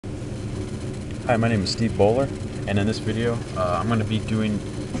Hi, my name is Steve Bowler, and in this video I'm going to be doing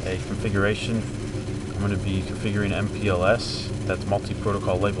a configuration. I'm going to be configuring MPLS, that's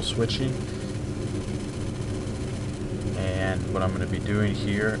multi-protocol label switching, and what I'm going to be doing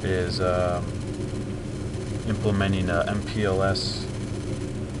here is implementing MPLS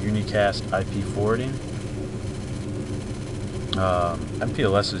Unicast IP Forwarding.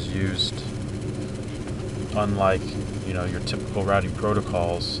 MPLS is used, unlike your typical routing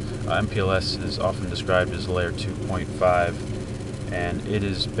protocols. MPLS is often described as layer 2.5, and it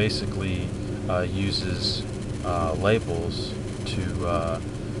is basically uses labels to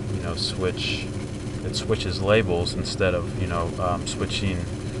switch. It switches labels instead of switching,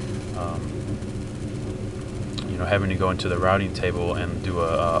 having to go into the routing table and do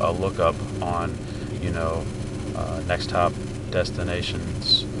a lookup on next hop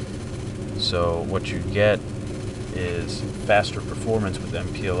destinations. So what you get is faster performance with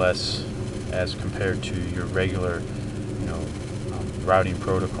MPLS as compared to your regular routing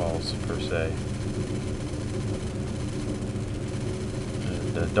protocols per se.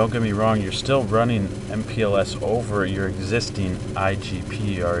 And don't get me wrong, you're still running MPLS over your existing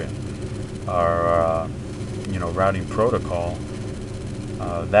EIGRP or routing protocol.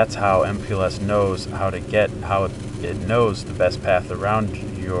 That's how MPLS knows how it knows the best path around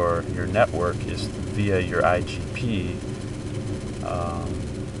your network is via your EIGRP,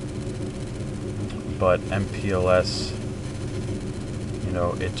 but MPLS,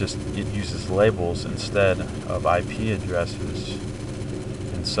 it uses labels instead of IP addresses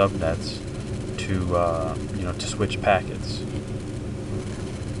and subnets to switch packets.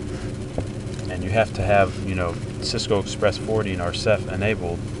 And you have to have Cisco Express Forwarding or CEF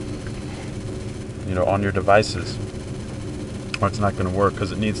enabled on your devices, or it's not going to work,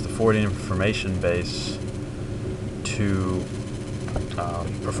 because it needs the forwarding information base to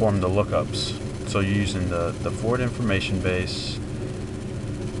perform the lookups. So you're using the forward information base,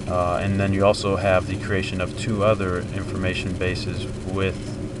 and then you also have the creation of two other information bases with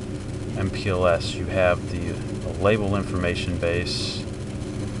MPLS. You have the label information base,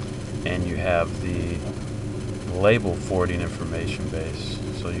 and you have the label forwarding information base.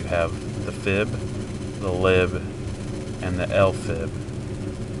 So you have the fib, the lib, and the lfib.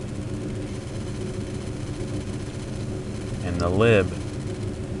 And the lib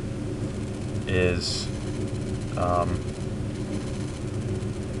is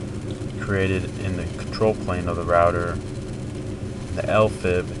created in the control plane of the router. The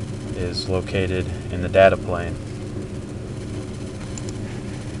lfib is located in the data plane.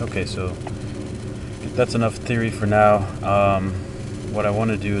 Okay, so that's enough theory for now. What I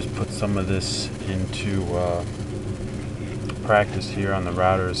want to do is put some of this into practice here on the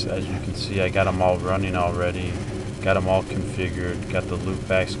routers. As you can see, I got them all running already, got them all configured, got the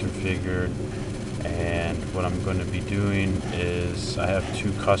loopbacks configured, and what I'm going to be doing is I have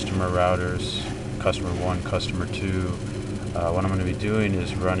two customer routers, customer 1, customer 2. What I'm going to be doing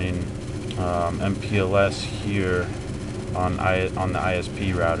is running MPLS here on the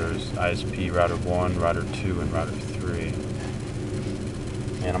ISP routers, ISP router 1, router 2, and router 3.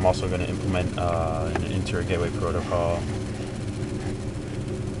 And I'm also going to implement an inter-gateway protocol.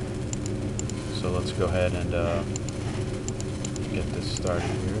 So let's go ahead and get this started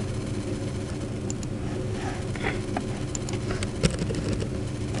here.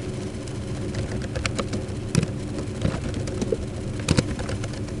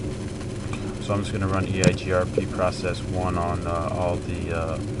 So I'm just going to run EIGRP process 1 on all the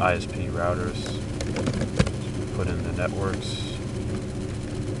ISP routers. So put in the networks.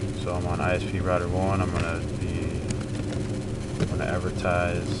 So I'm on ISP router 1. I'm going to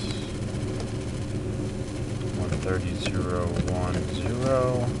advertise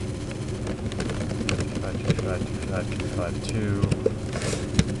 130.0.1.0, 252.252,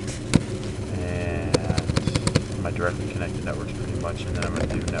 and my directly connected networks pretty much, and then I'm going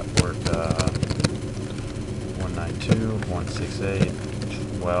to do network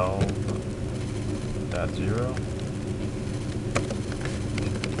 192.168.12.0,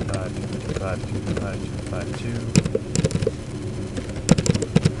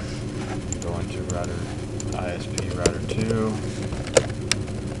 255.255.252. Go into router ISP router 2.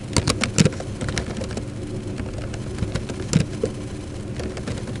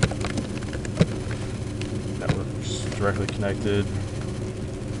 Networks directly connected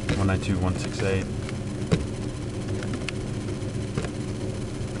 192.168.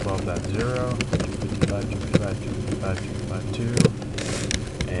 12.0,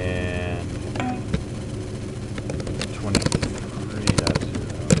 255.255.252, and 23.0.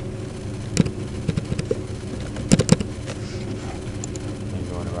 Then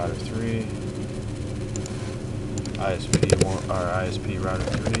go into router 3. ISP router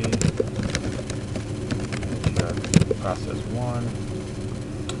 3, EIGRP process 1,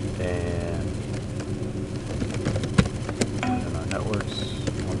 and our networks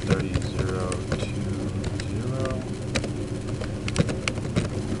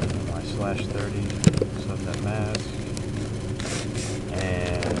 130.0.2.0, my /30 subnet mask,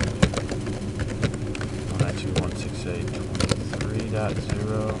 and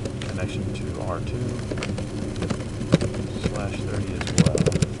 192.168.23.0 connection to R2 /30 as well.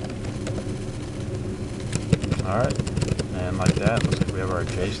 Alright, and like that, looks like we have our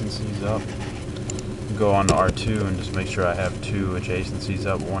adjacencies up. Go on to R2 and just make sure I have two adjacencies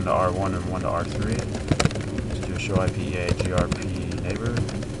up, one to R1 and one to R3. Just do a show IP EIGRP neighbor.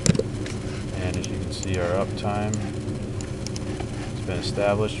 And as you can see, our uptime has been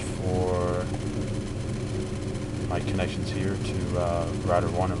established for my connections here to router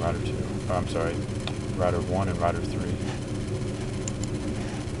 1 and router 2. Oh, I'm sorry, router 1 and router 3.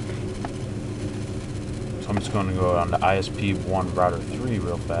 So I'm just going to go on to ISP1 router 3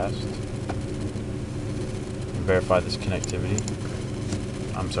 real fast and verify this connectivity.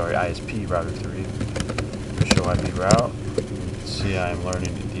 I'm sorry, ISP router 3. Show IP route. You can see I'm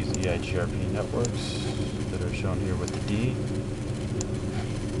learning these EIGRP networks that are shown here with the D.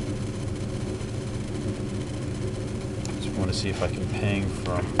 Just want to see if I can ping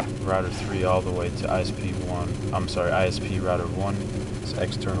from router 3 all the way to ISP1. I'm sorry, ISP router 1. It's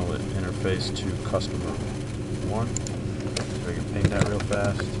external interface to customer 1. So I can ping that real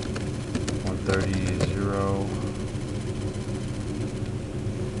fast. 130.0.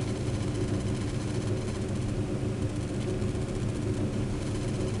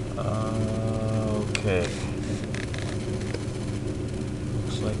 Okay.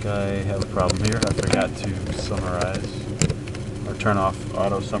 Looks like I have a problem here. I forgot to summarize or turn off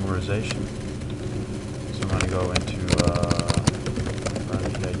auto summarization. So I'm going to go into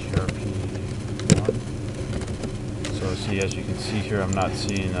EIGRP 1. So see, as you can see here, I'm not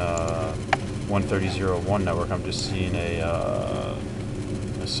seeing 130.0.1 network. I'm just seeing a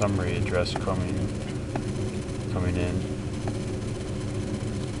summary address coming in.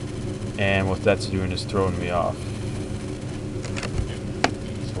 And what that's doing is throwing me off.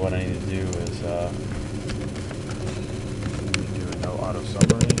 So what I need to do is do a no auto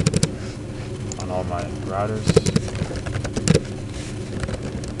summary on all my routers.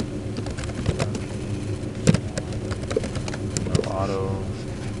 No auto.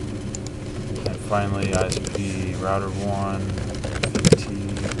 And finally ISP router 1, PT,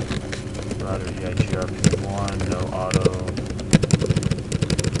 router EIGRP 1, no auto.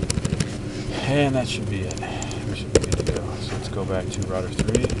 And that should be it. We should be good to go. So let's go back to router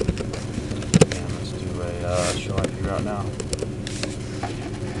 3. And let's do a show IP route now.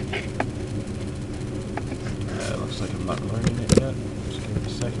 It looks like I'm not learning it yet. Just give it a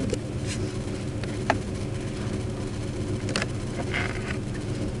second.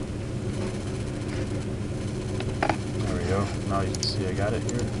 There we go. Now you can see I got it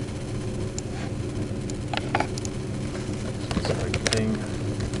here. So let's click ping.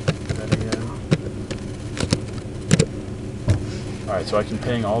 Alright, so I can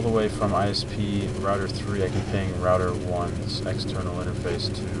ping all the way from ISP router 3, I can ping router 1's external interface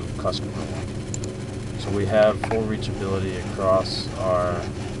to customer 1. So we have full reachability across our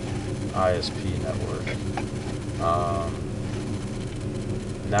ISP network.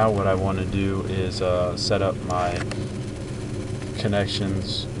 Now what I want to do is set up my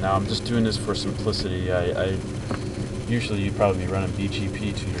connections. Now I'm just doing this for simplicity. Usually you'd probably be running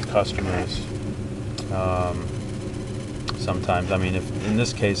BGP to your customers. Sometimes, I mean, if in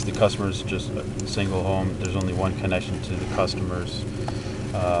this case the customer is just a single home, there's only one connection to the customers,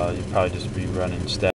 you'd probably just be running static.